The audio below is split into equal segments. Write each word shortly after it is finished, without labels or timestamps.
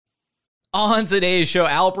On today's show,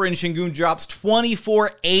 Alperen Sengun drops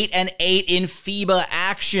 24, 8, and 8 in FIBA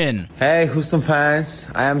action. Hey, Houston fans,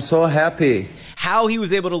 I am so happy. How he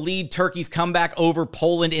was able to lead Turkey's comeback over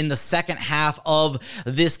Poland in the second half of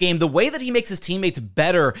this game. The way that he makes his teammates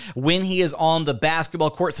better when he is on the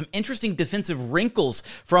basketball court. Some interesting defensive wrinkles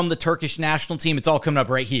from the Turkish national team. It's all coming up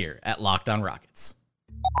right here at Locked On Rockets.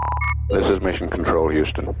 This is Mission Control,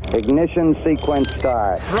 Houston. Ignition sequence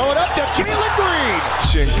start. Throw it up to Jalen Green.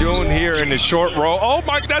 Sengun here in the short row. Oh,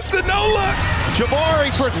 my, that's the no-look.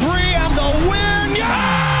 Jabari for three and the win.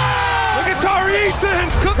 Yeah! Look at Tari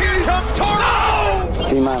Eason. Here comes Tari.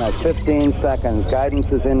 T-minus 15 seconds.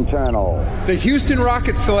 Guidance is internal. The Houston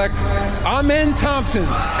Rockets select Amen Thompson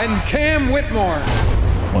and Cam Whitmore.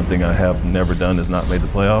 One thing I have never done is not made the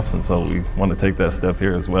playoffs, and so we want to take that step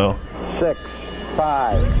here as well. 6,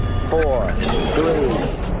 5, 4,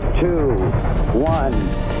 3, 2, 1.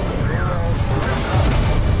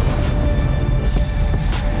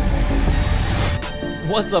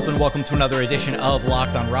 What's up and welcome to another edition of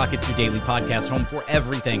Locked On Rockets, your daily podcast home for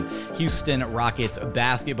everything Houston Rockets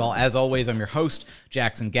basketball. As always, I'm your host,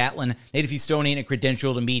 Jackson Gatlin, native Houstonian and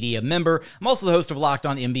credentialed media member. I'm also the host of Locked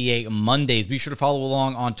On NBA Mondays. Be sure to follow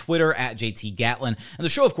along on Twitter at JT Gatlin and the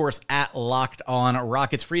show, of course, at Locked On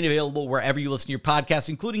Rockets, free and available wherever you listen to your podcasts,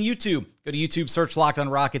 including YouTube. Go to YouTube, search Locked On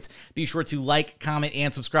Rockets. Be sure to like, comment,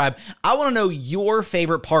 and subscribe. I want to know your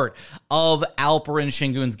favorite part of Alperen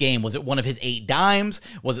Sengun's game. Was it one of his 8 dimes?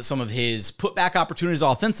 Was it some of his putback opportunities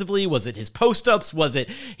offensively? Was it his post-ups? Was it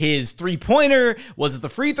his three-pointer? Was it the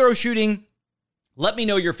free throw shooting? Let me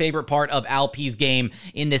know your favorite part of Alp's game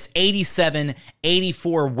in this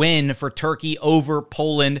 87-84 win for Turkey over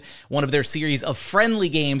Poland, one of their series of friendly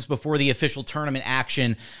games before the official tournament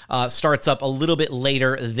action starts up a little bit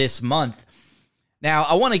later this month. Now,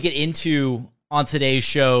 I want to get into, on today's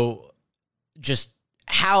show, just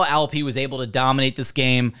how Alp was able to dominate this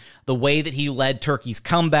game, the way that he led Turkey's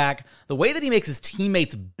comeback, the way that he makes his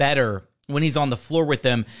teammates better when he's on the floor with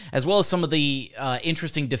them, as well as some of the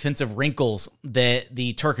interesting defensive wrinkles that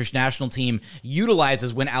the Turkish national team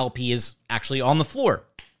utilizes when Alp is actually on the floor.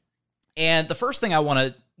 And the first thing I want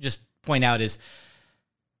to just point out is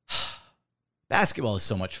basketball is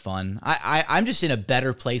so much fun. I'm just in a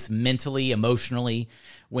better place mentally, emotionally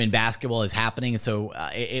when basketball is happening. And so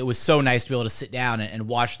it was so nice to be able to sit down and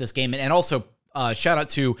watch this game. And also, shout out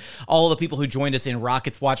to all the people who joined us in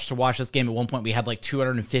Rockets Watch to watch this game. At one point, we had like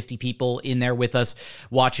 250 people in there with us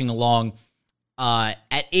watching along. At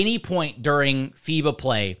any point during FIBA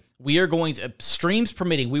play, we are going to, streams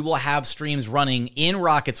permitting, we will have streams running in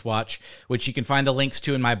Rockets Watch, which you can find the links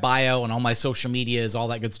to in my bio and all my social medias, all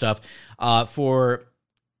that good stuff, for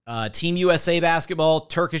Team USA basketball,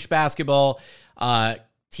 Turkish basketball,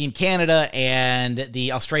 Team Canada, and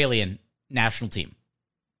the Australian national team.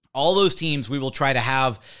 All those teams, we will try to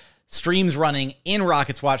have streams running in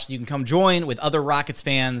Rockets Watch so you can come join with other Rockets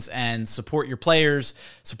fans and support your players,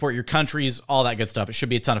 support your countries, all that good stuff. It should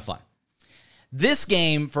be a ton of fun. This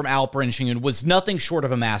game from Alperen Sengun was nothing short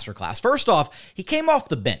of a masterclass. First off, he came off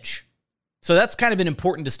the bench. So that's kind of an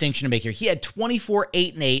important distinction to make here. He had 24,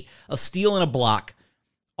 8, and 8, a steal and a block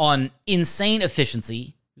on insane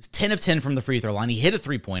efficiency. He was 10 of 10 from the free throw line. He hit a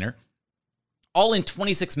three-pointer, all in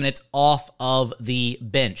 26 minutes off of the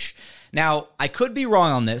bench. Now, I could be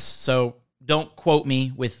wrong on this, so don't quote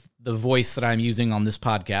me with the voice that I'm using on this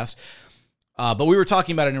podcast. But we were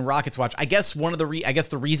talking about it in Rockets Watch. I guess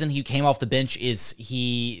the reason he came off the bench is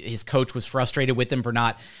his coach was frustrated with him for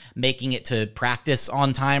not making it to practice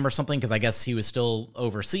on time or something, because I guess he was still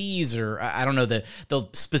overseas, or I don't know the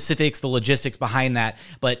specifics, the logistics behind that.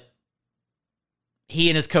 But he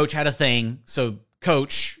and his coach had a thing, so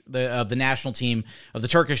coach of the national team, of the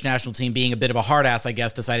Turkish national team, being a bit of a hard ass, I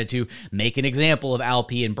guess, decided to make an example of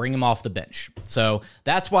Alp and bring him off the bench. So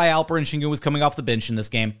that's why Alperen Sengun was coming off the bench in this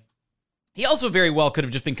game. He also very well could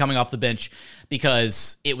have just been coming off the bench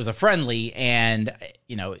because it was a friendly and,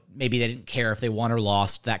 maybe they didn't care if they won or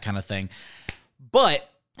lost, that kind of thing. But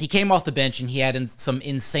he came off the bench and he had some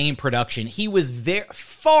insane production. He was very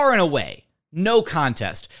far and away, no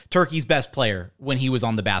contest, Turkey's best player when he was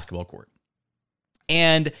on the basketball court.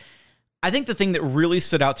 And I think the thing that really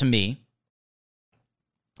stood out to me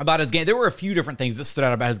about his game, there were a few different things that stood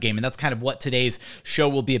out about his game, and that's kind of what today's show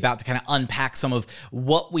will be about, to kind of unpack some of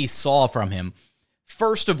what we saw from him.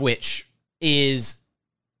 First of which is,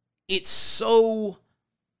 it's so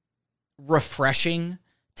refreshing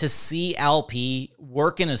to see Alp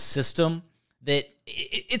work in a system that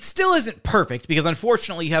it still isn't perfect, because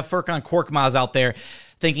unfortunately you have Furkan Korkmaz out there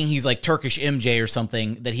thinking he's like Turkish MJ or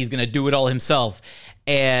something, that he's going to do it all himself.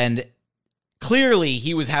 And Clearly,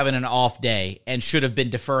 he was having an off day and should have been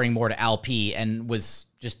deferring more to LP and was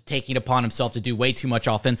just taking it upon himself to do way too much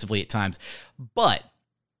offensively at times. But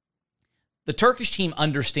the Turkish team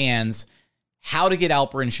understands how to get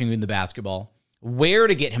Alperen Sengun the basketball, where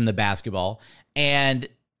to get him the basketball, and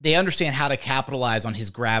they understand how to capitalize on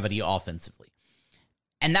his gravity offensively.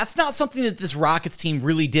 And that's not something that this Rockets team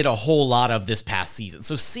really did a whole lot of this past season.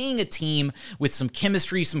 So seeing a team with some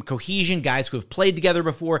chemistry, some cohesion, guys who have played together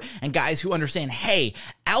before, and guys who understand, hey,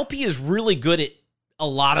 Alpi is really good at a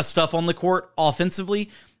lot of stuff on the court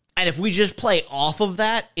offensively, and if we just play off of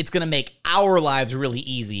that, it's going to make our lives really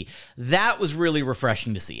easy. That was really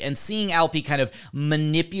refreshing to see. And seeing Alpi kind of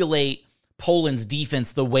manipulate Poland's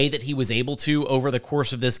defense the way that he was able to over the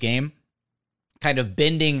course of this game, kind of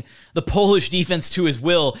bending the Polish defense to his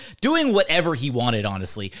will, doing whatever he wanted,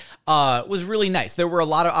 honestly, was really nice. There were a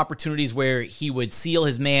lot of opportunities where he would seal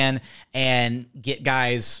his man and get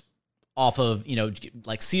guys off of,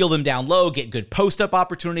 like seal them down low, get good post-up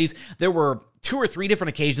opportunities. There were 2 or 3 different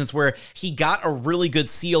occasions where he got a really good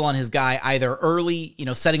seal on his guy, either early,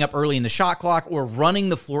 setting up early in the shot clock or running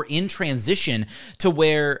the floor in transition to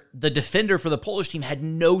where the defender for the Polish team had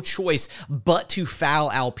no choice but to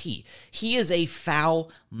foul LP. He is a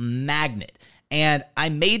foul magnet. And I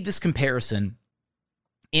made this comparison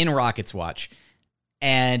in Rockets Watch,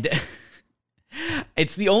 and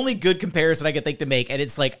it's the only good comparison I could think to make, and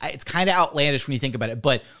it's kind of outlandish when you think about it,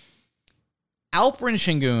 but Alperen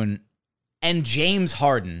Sengun and James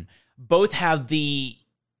Harden both have the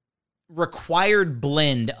required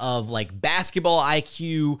blend of like basketball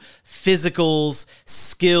IQ, physicals,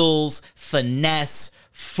 skills, finesse,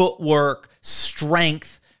 footwork,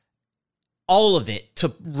 strength, all of it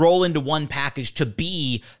to roll into one package to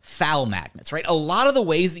be foul magnets, right? A lot of the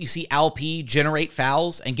ways that you see LP generate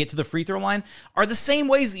fouls and get to the free throw line are the same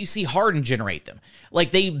ways that you see Harden generate them.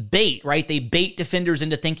 Like they bait, right? They bait defenders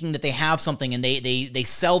into thinking that they have something, and they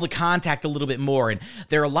sell the contact a little bit more, and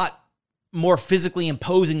they're a lot more physically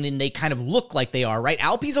imposing than they kind of look like they are, right?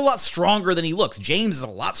 Alpi's a lot stronger than he looks. James is a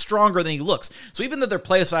lot stronger than he looks. So even though their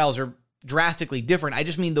play styles are drastically different, I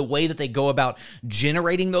just mean the way that they go about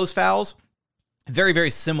generating those fouls, very, very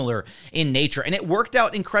similar in nature. And it worked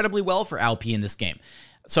out incredibly well for Alpi in this game.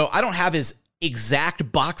 So I don't have his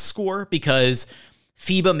exact box score because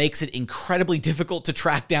FIBA makes it incredibly difficult to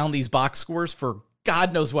track down these box scores for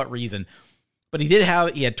God knows what reason. But he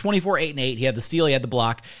had 24, 8, and 8. He had the steal, he had the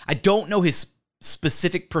block. I don't know his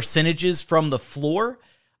specific percentages from the floor,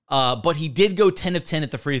 but he did go 10 of 10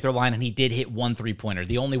 at the free throw line, and he did hit 1 3-pointer,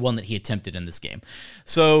 the only one that he attempted in this game.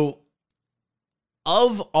 So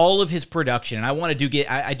of all of his production, and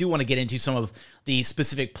I do want to get into some of the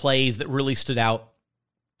specific plays that really stood out,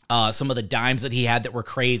 some of the dimes that he had that were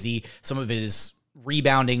crazy, some of his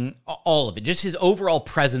rebounding, all of it. Just his overall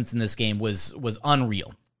presence in this game was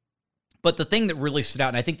unreal. But the thing that really stood out,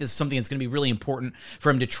 and I think this is something that's going to be really important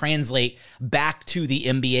for him to translate back to the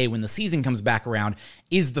NBA when the season comes back around,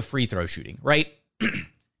 is the free throw shooting, right?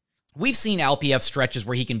 We've seen Alpi have stretches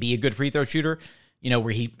where he can be a good free throw shooter,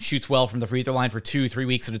 where he shoots well from the free throw line for 2-3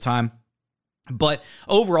 weeks at a time. But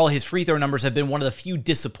overall, his free throw numbers have been one of the few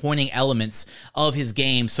disappointing elements of his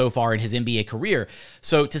game so far in his NBA career.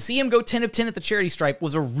 So to see him go 10 of 10 at the charity stripe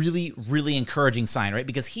was a really, really encouraging sign, right?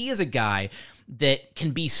 Because he is a guy that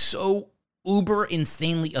can be so uber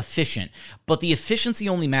insanely efficient, but the efficiency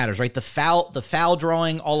only matters, right? The foul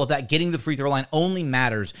drawing, all of that, getting to the free throw line only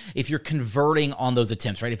matters if you're converting on those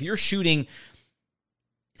attempts, right? If you're shooting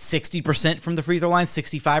 60% from the free throw line,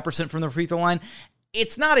 65% from the free throw line,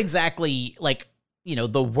 it's not exactly like,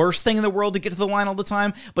 the worst thing in the world to get to the line all the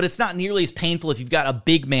time, but it's not nearly as painful if you've got a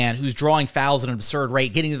big man who's drawing fouls at an absurd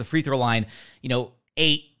rate, getting to the free throw line,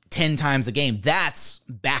 8-10 times a game. That's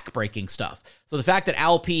backbreaking stuff. So the fact that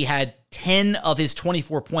Alpi had 10 of his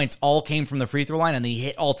 24 points all came from the free throw line and he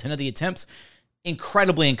hit all 10 of the attempts,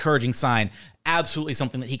 incredibly encouraging sign. Absolutely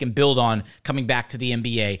something that he can build on coming back to the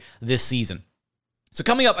NBA this season. So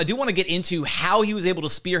coming up, I do want to get into how he was able to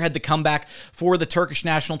spearhead the comeback for the Turkish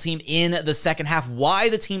national team in the second half, why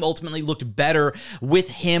the team ultimately looked better with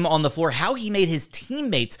him on the floor, how he made his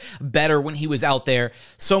teammates better when he was out there,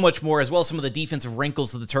 so much more, as well as some of the defensive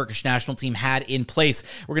wrinkles that the Turkish national team had in place.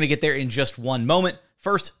 We're going to get there in just one moment.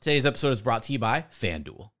 First, today's episode is brought to you by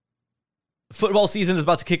FanDuel. Football season is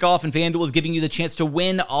about to kick off, and FanDuel is giving you the chance to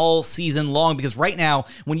win all season long, because right now,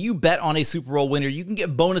 when you bet on a Super Bowl winner, you can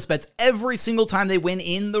get bonus bets every single time they win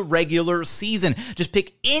in the regular season. Just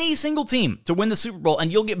pick any single team to win the Super Bowl,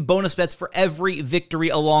 and you'll get bonus bets for every victory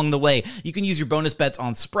along the way. You can use your bonus bets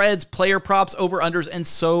on spreads, player props, over-unders, and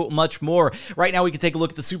so much more. Right now, we can take a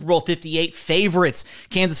look at the Super Bowl 58 favorites.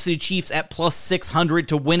 Kansas City Chiefs at plus 600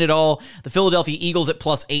 to win it all. The Philadelphia Eagles at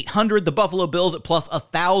plus 800. The Buffalo Bills at plus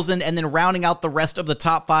 1,000. And then rounding out the rest of the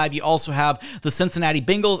top five, you also have the Cincinnati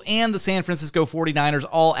Bengals and the San Francisco 49ers,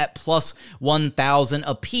 all at plus 1,000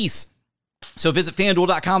 apiece. So visit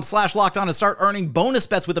FanDuel.com/LockedOn and start earning bonus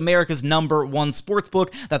bets with America's #1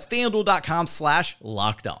 sportsbook. That's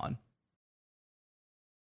FanDuel.com/LockedOn.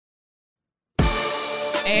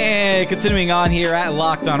 And continuing on here at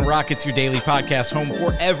Locked On Rockets, your daily podcast home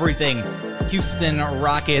for everything Houston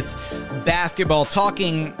Rockets basketball,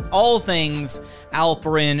 talking all things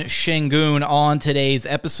Alperen Sengun on today's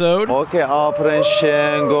episode. Okay, Alperen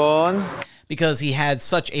Sengun. Because he had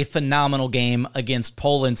such a phenomenal game against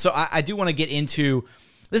Poland. So I do want to get into,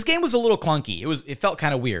 this game was a little clunky. It felt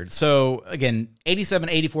kind of weird. So again,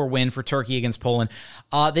 87-84 win for Turkey against Poland.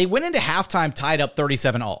 They went into halftime tied up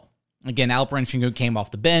 37-all. Again, Alperen Sengun came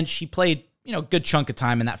off the bench. He played, a good chunk of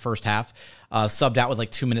time in that first half, subbed out with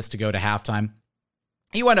like 2 minutes to go to halftime.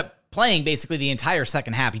 He wound up playing basically the entire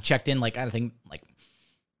second half. He checked in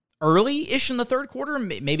early-ish in the third quarter,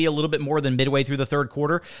 maybe a little bit more than midway through the third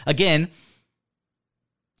quarter. Again,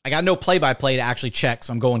 I got no play-by-play to actually check,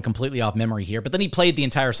 so I'm going completely off memory here. But then he played the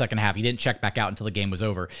entire second half. He didn't check back out until the game was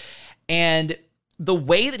over. And the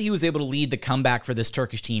way that he was able to lead the comeback for this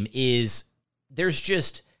Turkish team is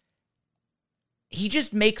he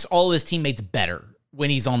just makes all of his teammates better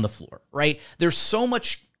when he's on the floor, right? There's so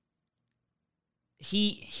much.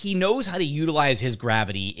 He knows how to utilize his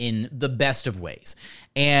gravity in the best of ways.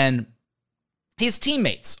 And his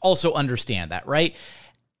teammates also understand that, right?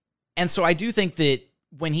 And so I do think that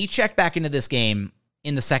when he checked back into this game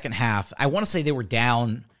in the second half, I want to say they were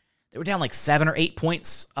down like 7 or 8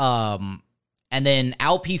 points. And then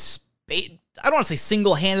Alpi, I don't want to say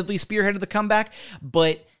single-handedly spearheaded the comeback,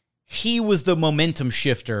 but he was the momentum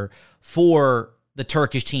shifter for the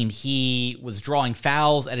Turkish team. He was drawing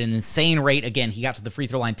fouls at an insane rate. Again, he got to the free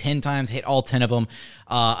throw line 10 times, hit all 10 of them.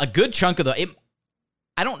 A good chunk of I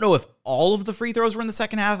don't know if all of the free throws were in the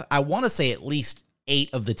second half. I want to say at least 8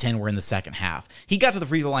 of the 10 were in the second half. He got to the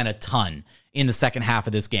free throw line a ton in the second half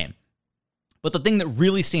of this game. But the thing that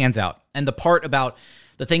really stands out, and the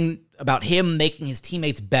thing about him making his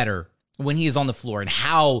teammates better when he is on the floor and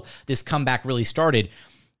how this comeback really started,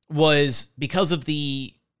 was because of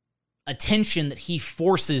the attention that he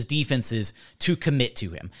forces defenses to commit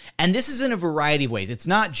to him. And this is in a variety of ways. It's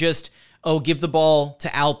not just, give the ball to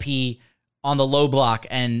Alpi on the low block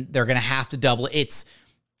and they're going to have to double it. It's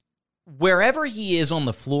wherever he is on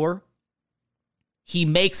the floor, he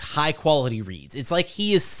makes high quality reads. It's like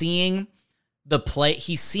he is seeing the play.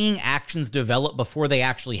 He's seeing actions develop before they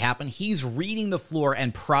actually happen. He's reading the floor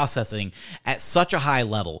and processing at such a high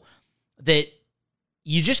level that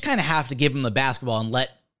you just kind of have to give him the basketball and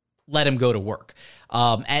let him go to work.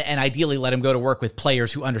 And ideally let him go to work with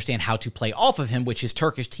players who understand how to play off of him, which his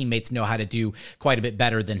Turkish teammates know how to do quite a bit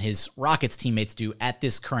better than his Rockets teammates do at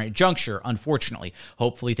this current juncture, unfortunately.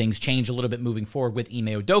 Hopefully things change a little bit moving forward with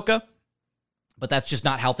Ime Udoka, but that's just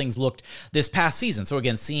not how things looked this past season. So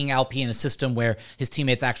again, seeing Alpi in a system where his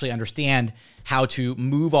teammates actually understand how to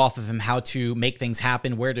move off of him, how to make things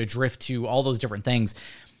happen, where to drift to, all those different things.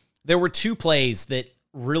 There were 2 plays that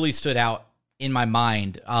really stood out in my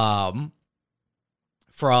mind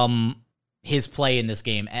from his play in this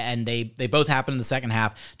game, and they both happened in the second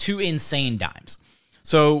half. 2 insane dimes.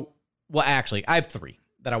 So, well, actually, I have 3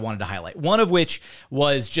 that I wanted to highlight. One of which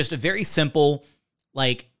was just a very simple,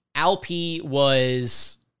 Alpi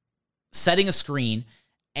was setting a screen,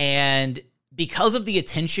 and because of the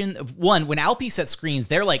attention of when Alpi sets screens,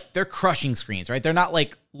 they're crushing screens, right? They're not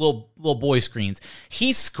like little boy screens.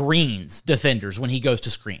 He screens defenders when he goes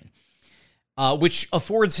to screen. Which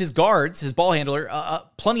affords his guards, his ball handler,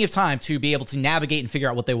 plenty of time to be able to navigate and figure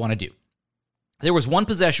out what they want to do. There was one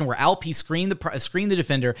possession where Alpi screened the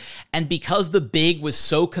defender, and because the big was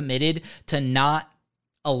so committed to not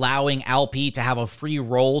allowing Alpi to have a free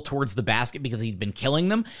roll towards the basket because he'd been killing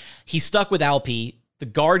them, he stuck with Alpi. The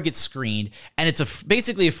guard gets screened, and it's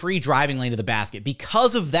basically a free driving lane to the basket.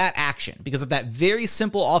 Because of that action, because of that very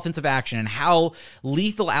simple offensive action and how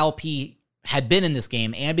lethal Alpi had been in this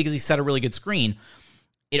game, and because he set a really good screen,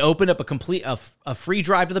 it opened up a free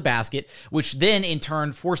drive to the basket, which then in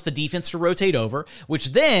turn forced the defense to rotate over,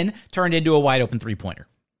 which then turned into a wide open 3-pointer.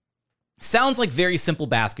 Sounds like very simple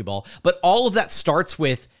basketball, but all of that starts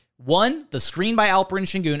with, one, the screen by Alperen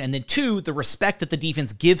Sengun, and then two, the respect that the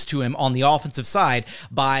defense gives to him on the offensive side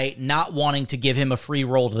by not wanting to give him a free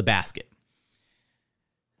roll to the basket.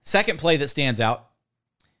 Second play that stands out,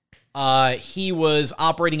 he was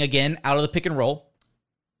operating again out of the pick and roll.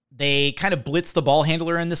 They kind of blitzed the ball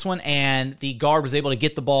handler in this one, and the guard was able to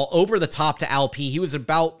get the ball over the top to Alp. He was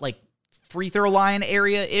about like free throw line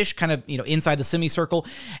area-ish, kind of, inside the semicircle.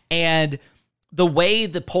 And the way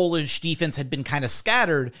the Polish defense had been kind of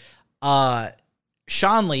scattered,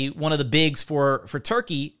 Shanley, one of the bigs for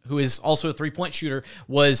Turkey, who is also a three-point shooter,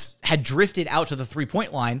 had drifted out to the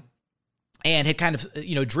three-point line and had kind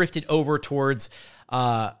of, drifted over towards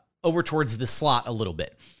the slot a little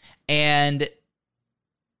bit. And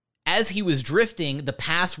as he was drifting, the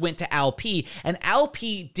pass went to Alp, and Alp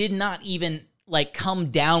did not even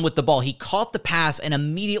come down with the ball. He caught the pass and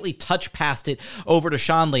immediately touch passed it over to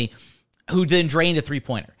Shanley, who then drained a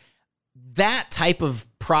three-pointer. That type of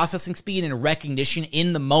processing speed and recognition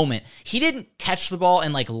in the moment, he didn't catch the ball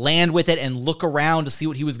and land with it and look around to see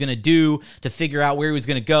what he was going to do to figure out where he was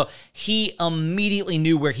going to go. He immediately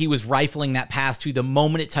knew where he was rifling that pass to the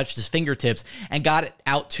moment it touched his fingertips and got it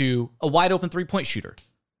out to a wide open three-point shooter.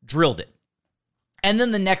 Drilled it. And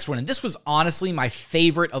then the next one, and this was honestly my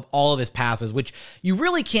favorite of all of his passes, which you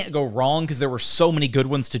really can't go wrong because there were so many good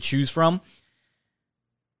ones to choose from.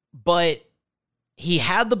 But he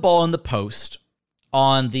had the ball in the post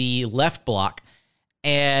on the left block,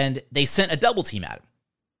 and they sent a double team at him.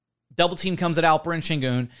 Double team comes at Alperen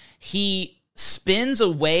Sengun. He spins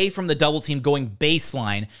away from the double team going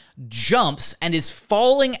baseline, jumps, and is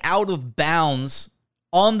falling out of bounds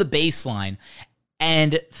on the baseline,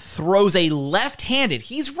 and throws a left-handed,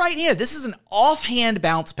 he's right-handed, this is an offhand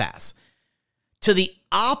bounce pass, to the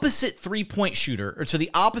opposite three-point shooter, or to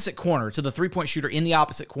the opposite corner, to the three-point shooter in the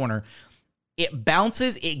opposite corner. It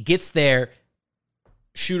bounces, it gets there,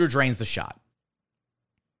 shooter drains the shot.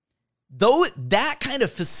 Though that kind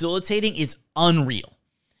of facilitating is unreal.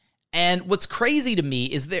 And what's crazy to me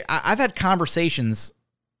is I've had conversations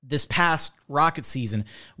this past Rocket season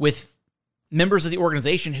with members of the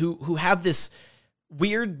organization who have this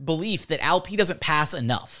weird belief that Alp doesn't pass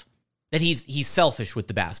enough, that he's selfish with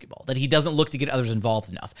the basketball, that he doesn't look to get others involved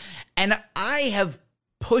enough. And I have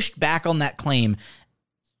pushed back on that claim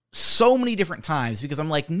so many different times because I'm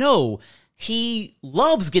like, no, he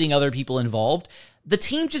loves getting other people involved. The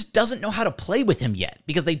team just doesn't know how to play with him yet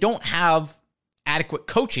because they don't have adequate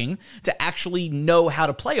coaching to actually know how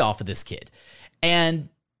to play off of this kid. And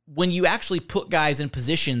when you actually put guys in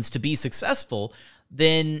positions to be successful,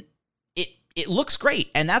 then it looks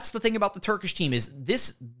great. And that's the thing about the Turkish team is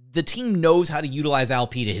the team knows how to utilize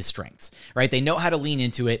Alp to his strengths, right? They know how to lean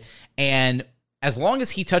into it. And as long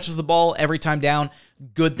as he touches the ball every time down,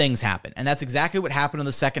 good things happen. And that's exactly what happened in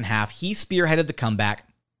the second half. He spearheaded the comeback.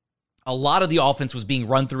 A lot of the offense was being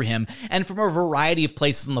run through him and from a variety of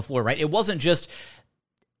places on the floor, right? It wasn't just,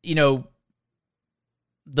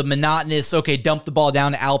 the monotonous, okay, dump the ball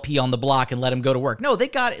down to Alp on the block and let him go to work. No, they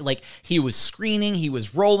got it. He was screening, he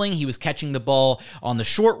was rolling, he was catching the ball on the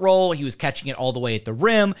short roll, he was catching it all the way at the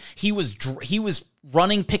rim. He was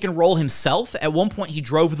running pick and roll himself. At one point, he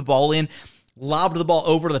drove the ball in, lobbed the ball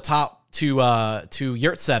over to the top to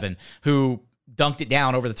Yurtseven, who dunked it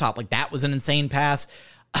down over the top. That was an insane pass.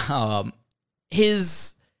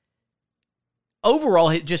 His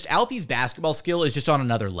overall, just Alp's basketball skill is just on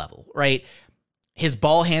another level, right? His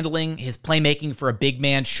ball handling, his playmaking for a big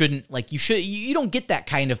man you don't get that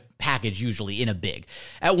kind of package usually in a big.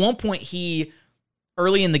 At one point,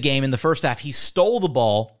 early in the game, in the first half, he stole the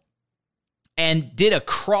ball and did a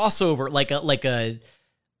crossover,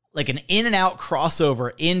 like an in and out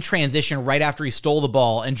crossover in transition right after he stole the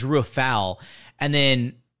ball and drew a foul, and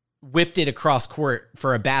then whipped it across court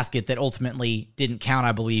for a basket that ultimately didn't count,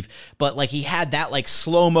 I believe. But he had that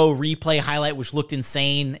slow-mo replay highlight, which looked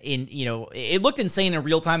insane it looked insane in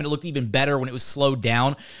real time, and it looked even better when it was slowed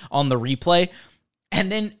down on the replay.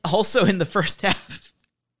 And then also in the first half,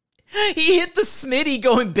 he hit the Smitty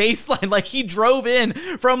going baseline. He drove in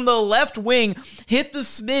from the left wing, hit the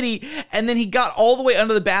Smitty, and then he got all the way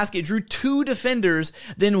under the basket, drew two defenders,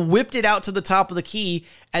 then whipped it out to the top of the key,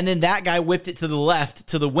 and then that guy whipped it to the left,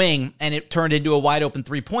 to the wing, and it turned into a wide open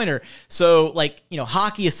three-pointer. So,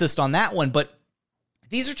 hockey assist on that one, but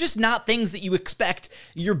these are just not things that you expect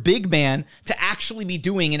your big man to actually be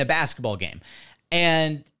doing in a basketball game.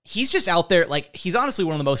 And he's just out there. Like, he's honestly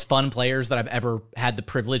one of the most fun players that I've ever had the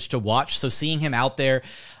privilege to watch. So seeing him out there,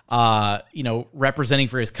 representing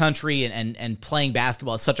for his country and playing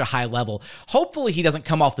basketball at such a high level, hopefully he doesn't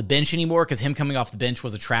come off the bench anymore, because him coming off the bench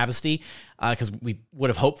was a travesty, because we would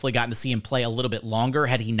have hopefully gotten to see him play a little bit longer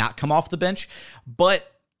had he not come off the bench.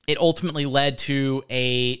 But it ultimately led to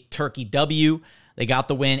a Turkey W. They got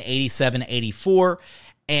the win 87-84.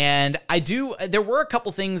 And there were a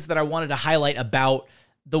couple things that I wanted to highlight about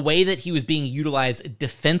the way that he was being utilized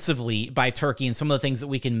defensively by Turkey, and some of the things that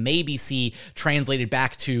we can maybe see translated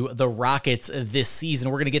back to the Rockets this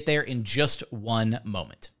season. We're going to get there in just one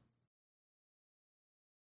moment.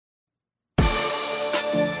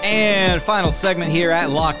 And final segment here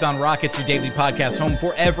at Locked On Rockets, your daily podcast home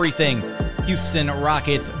for everything Houston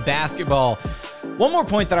Rockets basketball. One more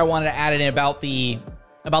point that I wanted to add in about the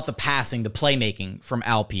passing, the playmaking from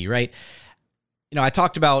Alp, right? I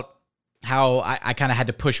talked about how I kind of had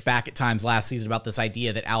to push back at times last season about this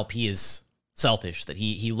idea that Alp is selfish, that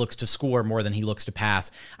he looks to score more than he looks to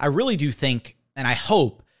pass. I really do think, and I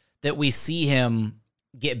hope, that we see him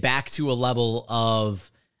get back to a level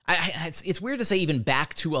of, it's weird to say even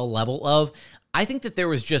back to a level of, I think that there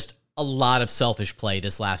was just a lot of selfish play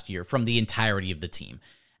this last year from the entirety of the team.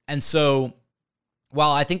 And so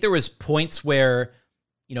while I think there was points where,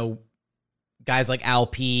 guys like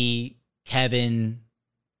Alp, Kevin,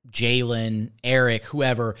 Jalen, Eric,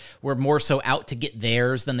 whoever, were more so out to get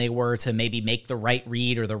theirs than they were to maybe make the right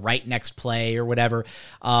read or the right next play or whatever.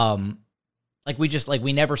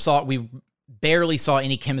 We barely saw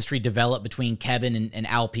any chemistry develop between Kevin and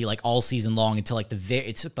Alp all season long until it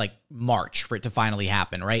took March for it to finally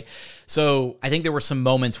happen, right? So I think there were some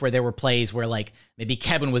moments where there were plays where maybe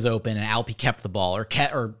Kevin was open and Alp kept the ball,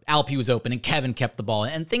 or Alp was open and Kevin kept the ball,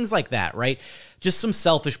 and things like that, right? Just some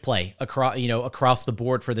selfish play across the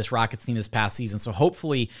board for this Rockets team this past season. So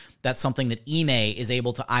hopefully that's something that Ime is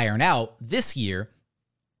able to iron out this year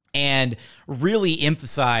and really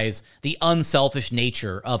emphasize the unselfish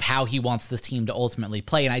nature of how he wants this team to ultimately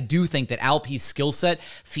play. And I do think that Alp's skill set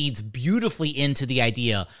feeds beautifully into the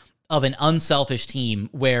idea of an unselfish team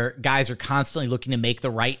where guys are constantly looking to make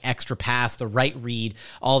the right extra pass, the right read,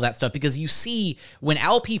 all that stuff. Because you see, when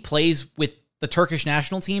Alp plays with the Turkish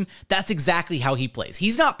national team, that's exactly how he plays.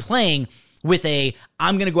 He's not playing with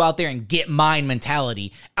I'm going to go out there and get mine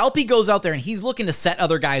mentality. Alp goes out there and he's looking to set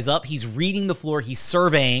other guys up. He's reading the floor. He's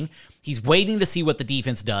surveying. He's waiting to see what the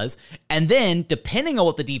defense does. And then, depending on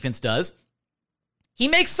what the defense does, he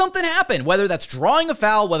makes something happen, whether that's drawing a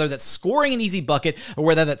foul, whether that's scoring an easy bucket, or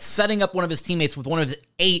whether that's setting up one of his teammates with one of his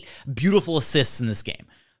 8 beautiful assists in this game.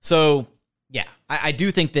 So, yeah, I do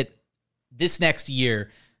think that this next year,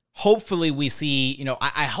 hopefully we see,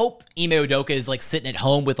 I hope Ime Udoka is sitting at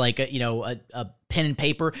home with a pen and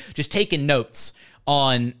paper, just taking notes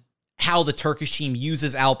on how the Turkish team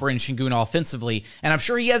uses Alperen Sengun offensively. And I'm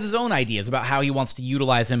sure he has his own ideas about how he wants to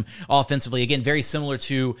utilize him offensively. Again, very similar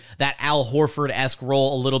to that Al Horford-esque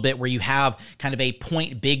role a little bit, where you have kind of a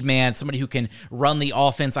point big man, somebody who can run the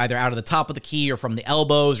offense either out of the top of the key or from the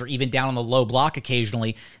elbows or even down on the low block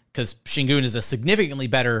occasionally, because Sengun is a significantly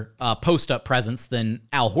better post-up presence than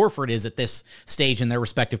Al Horford is at this stage in their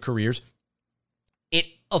respective careers. It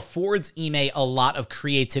affords Ime a lot of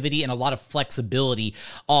creativity and a lot of flexibility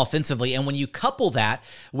offensively. And when you couple that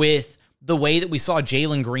with the way that we saw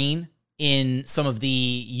Jalen Green in some of the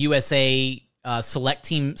USA select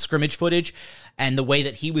team scrimmage footage, and the way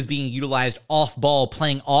that he was being utilized off ball,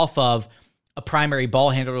 playing off of a primary ball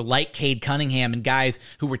handler like Cade Cunningham, and guys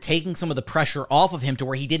who were taking some of the pressure off of him to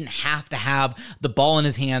where he didn't have to have the ball in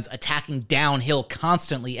his hands, attacking downhill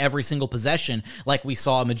constantly every single possession like we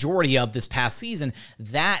saw a majority of this past season,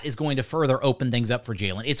 that is going to further open things up for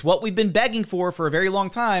Jalen. It's what we've been begging for a very long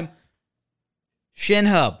time. Shin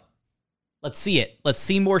Hub. Let's see it. Let's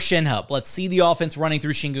see more Shin Hub. Let's see the offense running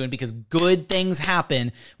through Sengun, because good things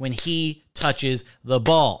happen when he touches the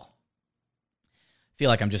ball. I feel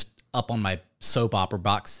like I'm just up on my soap opera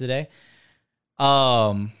box today.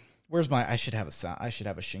 Where's my? I should have a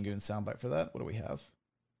Sengun soundbite for that. What do we have?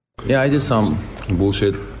 Yeah, I did some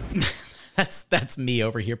bullshit. that's me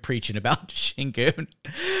over here preaching about Sengun.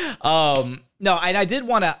 No, I did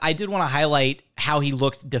want to highlight how he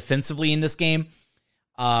looked defensively in this game.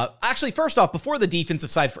 Actually, first off, before the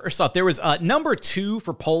defensive side, there was number 2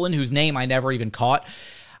 for Poland, whose name I never even caught.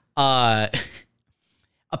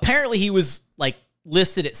 Apparently he was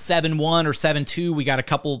listed at 7-1 or 7-2. We got a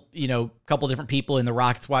couple different people in the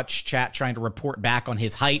Rockets Watch chat trying to report back on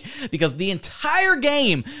his height, because the entire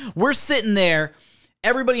game we're sitting there,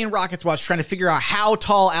 everybody in Rockets Watch trying to figure out how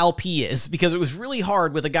tall Alp is, because it was really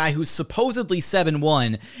hard with a guy who's supposedly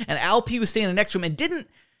 7-1, and Alp was standing next to him and didn't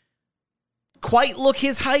quite look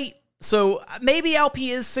his height. So maybe Alp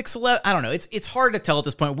is 6'11". I don't know. It's hard to tell at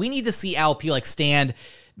this point. We need to see Alp like stand.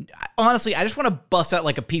 Honestly, I just want to bust out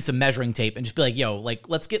like a piece of measuring tape and just be like, yo, like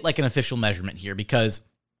let's get like an official measurement here, because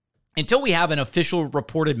until we have an official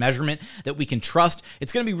reported measurement that we can trust,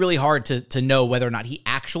 it's going to be really hard to know whether or not he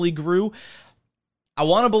actually grew. I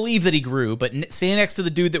want to believe that he grew, but standing next to the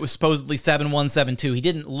dude that was supposedly 7'1", 7'2", he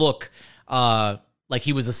didn't look like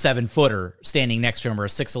he was a 7-footer standing next to him, or a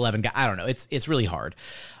 6'11" guy. I don't know. It's really hard.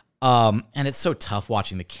 And it's so tough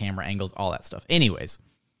watching the camera angles, all that stuff. Anyways,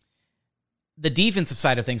 the defensive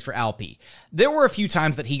side of things for Alp. There were a few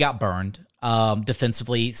times that he got burned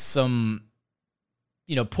defensively. Some,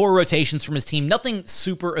 poor rotations from his team. Nothing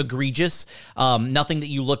super egregious. Nothing that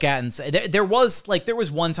you look at and say. There was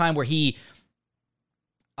one time where he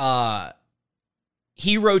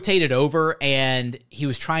rotated over and he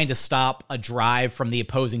was trying to stop a drive from the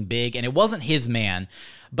opposing big, and it wasn't his man,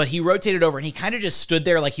 but he rotated over and he kind of just stood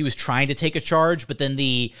there like he was trying to take a charge, but then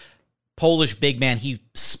the Polish big man, he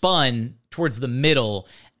spun towards the middle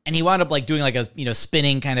and he wound up like doing like a,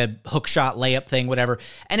 spinning kind of hook shot layup thing, whatever.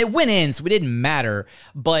 And it went in, so it didn't matter.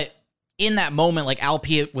 But in that moment, like Alp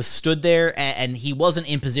was stood there and he wasn't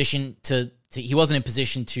in position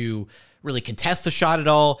to really contest the shot at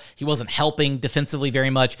all. He wasn't helping defensively very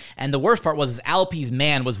much. And the worst part was Alp's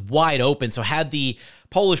man was wide open. So had the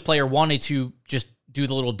Polish player wanted to just do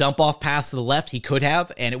the little dump off pass to the left, he could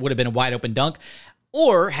have, and it would have been a wide open dunk.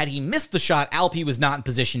 Or had he missed the shot, Alp was not in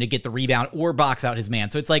position to get the rebound or box out his man.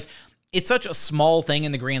 So it's like, it's such a small thing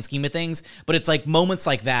in the grand scheme of things, but it's like moments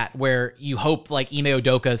like that where you hope like Ime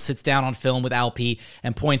Udoka sits down on film with Alp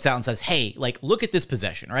and points out and says, hey, like, look at this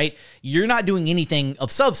possession, right? You're not doing anything of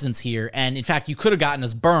substance here. And in fact, you could have gotten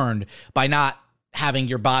us burned by not having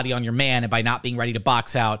your body on your man and by not being ready to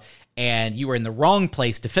box out. And you were in the wrong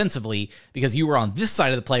place defensively because you were on this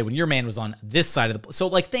side of the play when your man was on this side of the play. So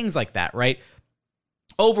like things like that, right?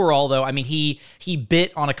 Overall, though, I mean, he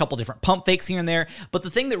bit on a couple different pump fakes here and there, but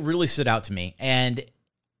the thing that really stood out to me, and,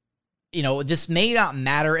 this may not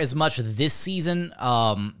matter as much this season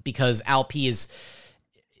because Alp is,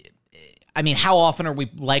 I mean, how often are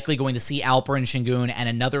we likely going to see Alperen Sengun and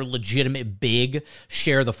another legitimate big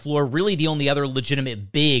share the floor? Really, the only other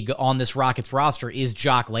legitimate big on this Rockets roster is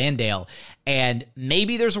Jock Landale, and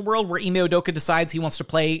maybe there's a world where Ime Udoka decides he wants to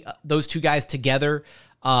play those two guys together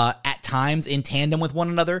at times in tandem with one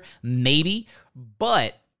another, maybe.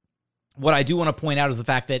 But what I do want to point out is the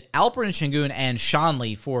fact that Alperen Sengun and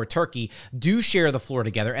Shanley for Turkey do share the floor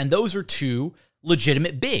together, and those are two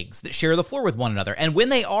legitimate bigs that share the floor with one another. And when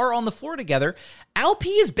they are on the floor together, Alp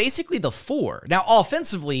is basically the 4. Now,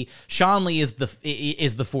 offensively, Shanley is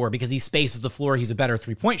the 4 because he spaces the floor. He's a better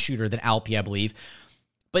three-point shooter than Alp, I believe.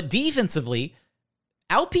 But defensively,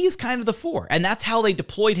 Alp is kind of the 4, and that's how they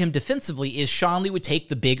deployed him defensively, is Shanley would take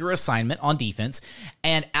the bigger assignment on defense,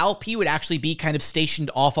 and Alp would actually be kind of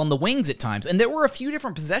stationed off on the wings at times. And there were a few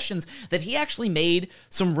different possessions that he actually made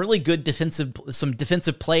some really good defensive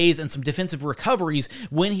plays and some defensive recoveries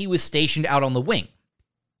when he was stationed out on the wing.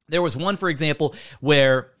 There was one, for example,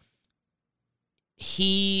 where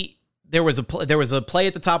there was a play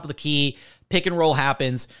at the top of the key. Pick and roll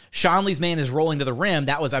happens. Shanley's man is rolling to the rim.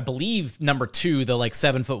 That was, I believe, number 2, the like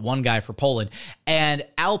 7'1" guy for Poland. And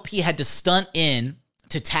Alp had to stunt in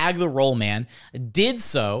to tag the roll man, did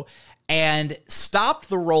so, and stopped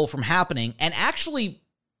the roll from happening, and actually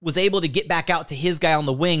was able to get back out to his guy on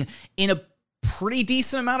the wing in a pretty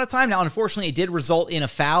decent amount of time. Now, unfortunately, it did result in a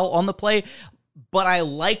foul on the play, but I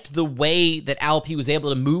liked the way that Alp was able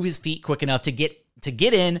to move his feet quick enough to get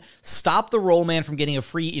in, stop the roll man from getting a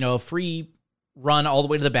free run all the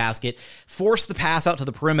way to the basket, force the pass out to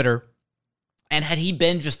the perimeter. And had he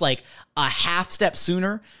been just like a half step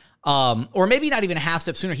sooner, or maybe not even a half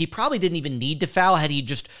step sooner, he probably didn't even need to foul had he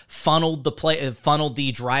just funneled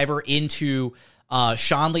the driver into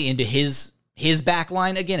Shanley into his back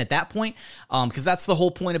line again at that point. Because that's the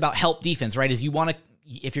whole point about help defense, right? Is you want to,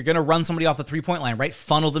 if you're going to run somebody off the three-point line, right,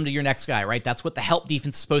 funnel them to your next guy, right? That's what the help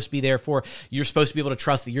defense is supposed to be there for. You're supposed to be able to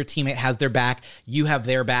trust that your teammate has their back. You have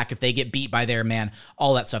their back if they get beat by their man,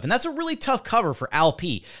 all that stuff. And that's a really tough cover for Alp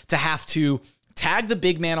to have to tag the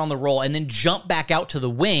big man on the roll and then jump back out to the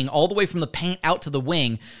wing, all the way from the paint out to the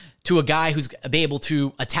wing, to a guy who's able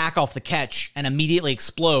to attack off the catch and immediately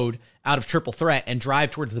explode out of triple threat and drive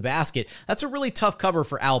towards the basket. That's a really tough cover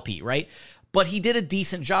for Alp, right? But he did a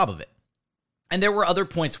decent job of it. And there were other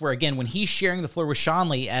points where, again, when he's sharing the floor with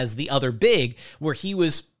Shanley as the other big, where he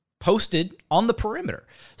was posted on the perimeter.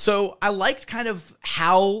 So I liked kind of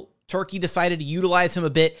how Turkey decided to utilize him a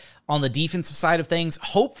bit on the defensive side of things.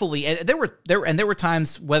 Hopefully, and there were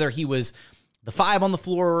times whether he was the 5 on the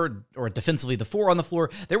floor or defensively the 4 on the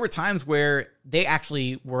floor. There were times where they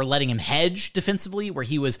actually were letting him hedge defensively, where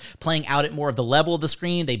he was playing out at more of the level of the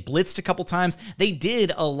screen. They blitzed a couple times. They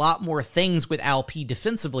did a lot more things with Alp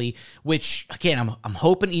defensively, which, again, I'm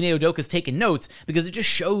hoping Ime Udoka's taking notes, because it just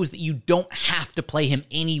shows that you don't have to play him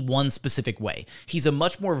any one specific way. He's a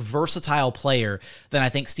much more versatile player than I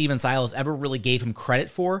think Steven Silas ever really gave him credit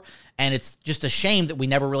for, and it's just a shame that we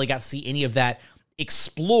never really got to see any of that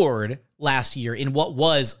explored last year in what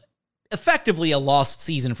was effectively a lost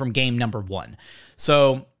season from game number 1.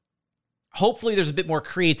 So hopefully there's a bit more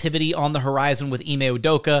creativity on the horizon with Ime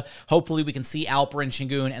Udoka. Hopefully we can see Alperen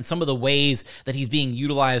Sengun and some of the ways that he's being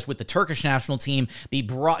utilized with the Turkish national team be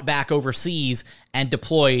brought back overseas and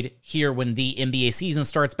deployed here when the NBA season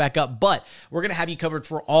starts back up. But we're going to have you covered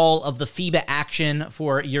for all of the FIBA action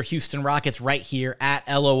for your Houston Rockets right here at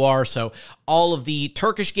LOR. So all of the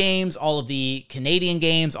Turkish games, all of the Canadian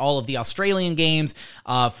games, all of the Australian games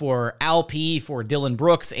for Alp, for Dylan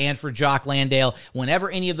Brooks, and for Jock Landale. Whenever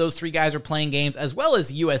any of those 3 guys are playing games, as well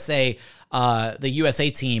as USA, the USA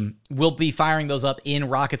team will be firing those up in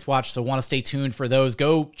Rockets Watch. So want to stay tuned for those.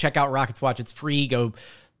 Go check out Rockets Watch. It's free. Go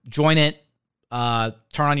join it.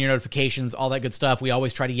 Turn on your notifications, all that good stuff. We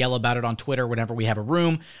always try to yell about it on Twitter whenever we have a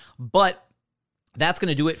room. But that's going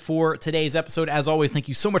to do it for today's episode. As always, thank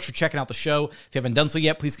you so much for checking out the show. If you haven't done so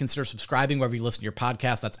yet, please consider subscribing wherever you listen to your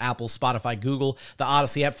podcast. That's Apple, Spotify, Google, the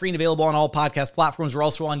Odyssey app, free and available on all podcast platforms. We're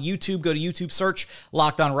also on YouTube. Go to YouTube, search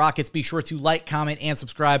Locked On Rockets. Be sure to like, comment, and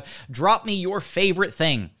subscribe. Drop me your favorite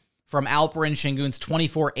thing from Alperen Sengun's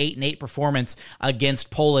 24-8-8 performance against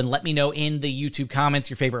Poland. Let me know in the YouTube comments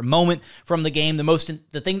your favorite moment from the game,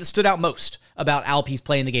 the thing that stood out most about Alp's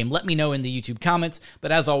play in the game. Let me know in the YouTube comments.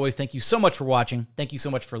 But as always, thank you so much for watching. Thank you so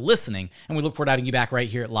much for listening. And we look forward to having you back right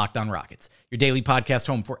here at Locked On Rockets, your daily podcast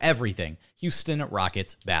home for everything Houston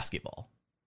Rockets basketball.